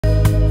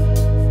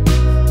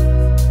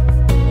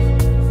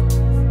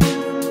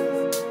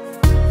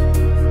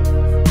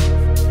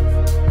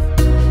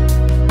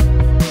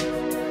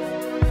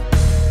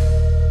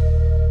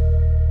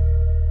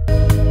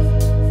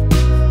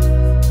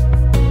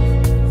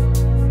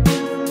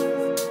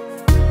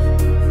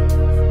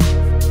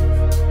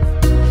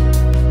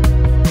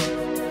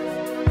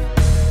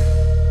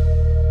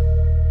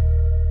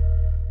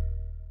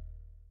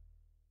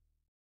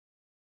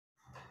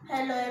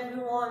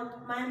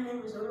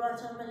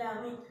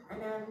Oluwatomilola,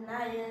 and I'm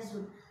 9 years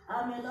old.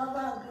 I'm a lover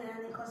of green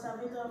and a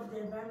conservator of the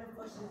environment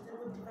for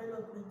sustainable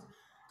development.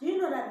 Do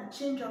you know that the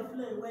change of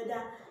flow in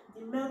weather,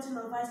 the melting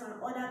of ice,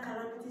 and other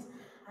calamities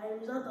are a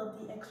result of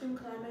the extreme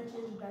climate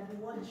change that the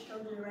world is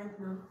struggling right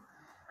now?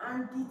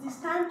 And it is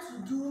time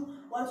to do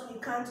what we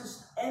can to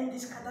end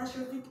this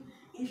catastrophic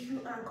issue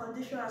and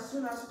condition as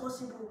soon as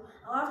possible.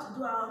 I have to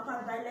do our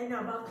part by learning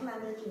about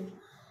climate change.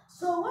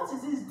 So what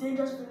is this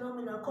dangerous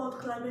phenomenon called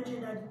climate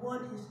change that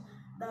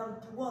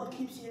the world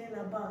keeps hearing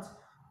about?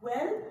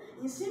 Well,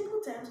 in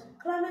simple terms,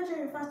 climate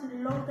change refers to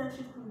the long-term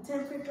shift in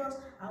temperatures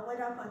and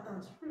weather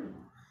patterns.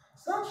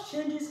 Such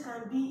changes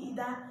can be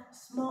either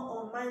small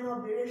or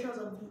minor variations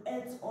of the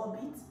Earth's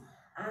orbit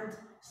and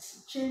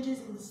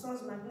changes in the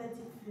sun's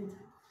magnetic field.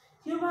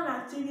 Human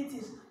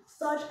activities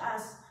such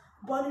as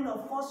burning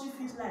of fossil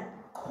fuels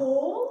like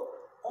coal,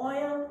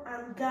 oil,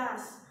 and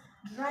gas,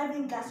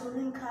 driving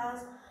gasoline cars,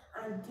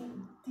 and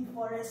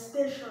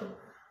deforestation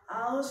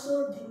are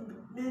also the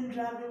main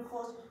driving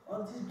force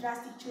of these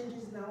drastic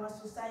changes in our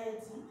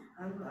society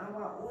and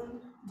our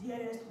own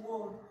dearest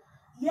world.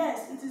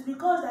 Yes, it is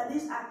because that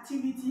these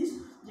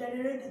activities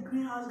generate the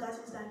greenhouse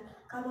gases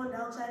like carbon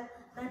dioxide,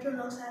 nitrogen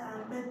oxide,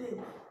 and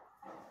methane,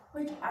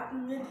 which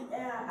accumulate the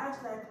air and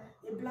act like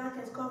a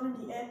blanket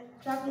covering the air,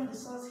 trapping the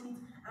sun's heat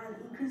and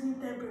increasing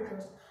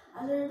temperatures.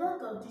 As a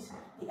result of this,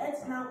 the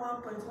Earth is now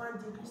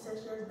 1.1 degrees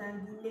Celsius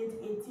than the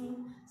late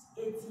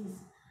 1880s,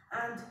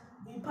 and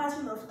the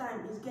passing of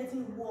time is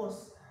getting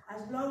worse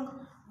as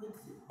long with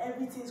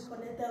everything is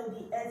connected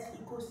with the Earth's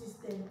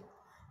ecosystem.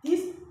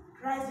 This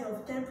rising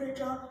of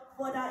temperature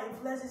further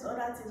influences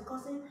other things,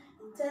 causing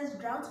intense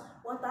drought,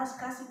 water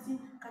scarcity,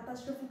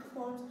 catastrophic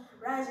storms,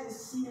 rise in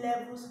sea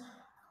levels,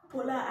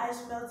 polar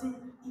ice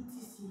melting,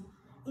 etc.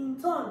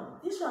 In turn,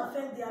 this will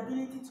affect the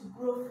ability to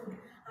grow food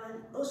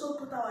and also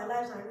put our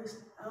lives at risk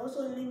and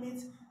also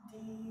limit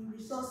the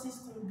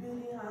resources in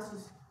building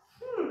houses.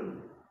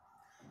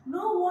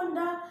 No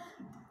wonder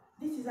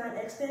this is an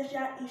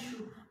existential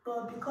issue,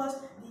 but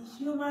because the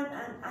human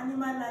and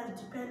animal life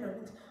depend on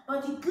it.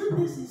 But the good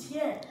news is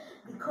here,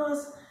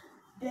 because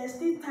there's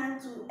still time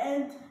to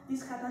end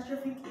this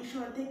catastrophic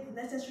issue and take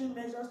the necessary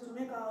measures to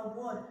make our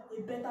world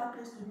a better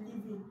place to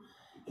live in.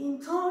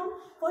 In turn,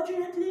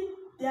 fortunately,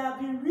 there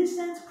have been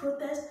recent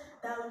protests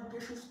that they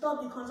should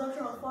stop the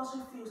consumption of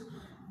fossil fuels.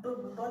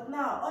 But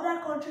now,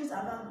 other countries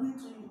have agreed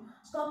to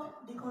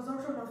stop the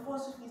consumption of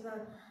fossil fuels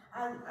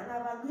and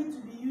have agreed to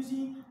be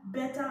using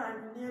better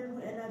and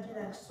renewable energy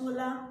like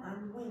solar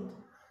and wind.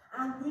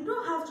 And we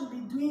don't have to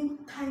be doing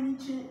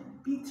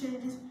big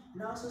changes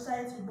in our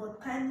society,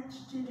 but tiny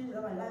changes in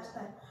our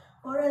lifestyle.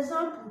 For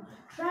example,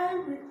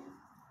 try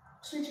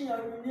switching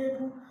your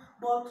renewable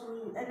bulb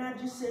to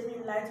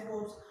energy-saving light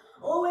bulbs.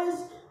 Always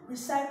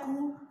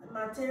recycle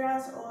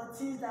materials or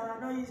things that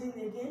we're not using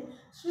again.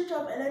 Switch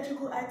up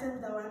electrical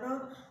items that we're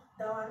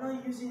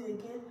not using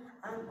again.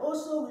 And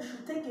also, we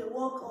should take a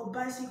walk or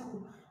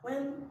bicycle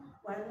when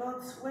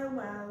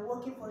we're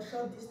walking for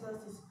short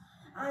distances.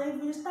 And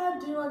if we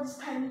start doing all these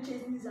tiny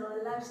changes in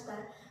our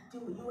lifestyle,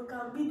 you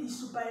can be the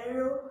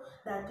superhero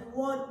that the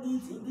world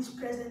needs in this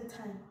present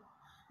time.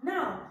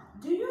 Now,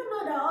 do you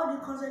know that all the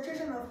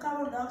concentration of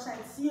carbon dioxide,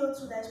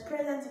 CO2, that is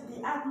present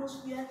in the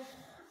atmosphere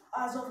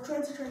as of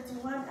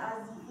 2021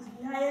 is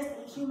the highest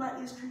in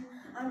human history?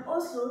 And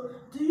also,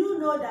 do you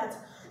know that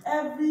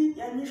every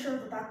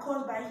emission that are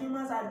caused by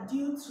humans are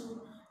due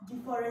to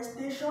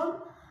deforestation?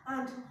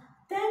 And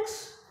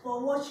thanks for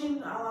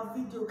watching our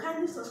video.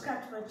 Kindly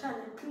subscribe to my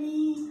channel,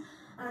 please,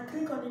 and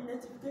click on the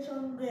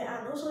notification bell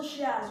and also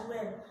share as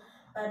well.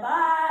 Bye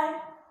bye.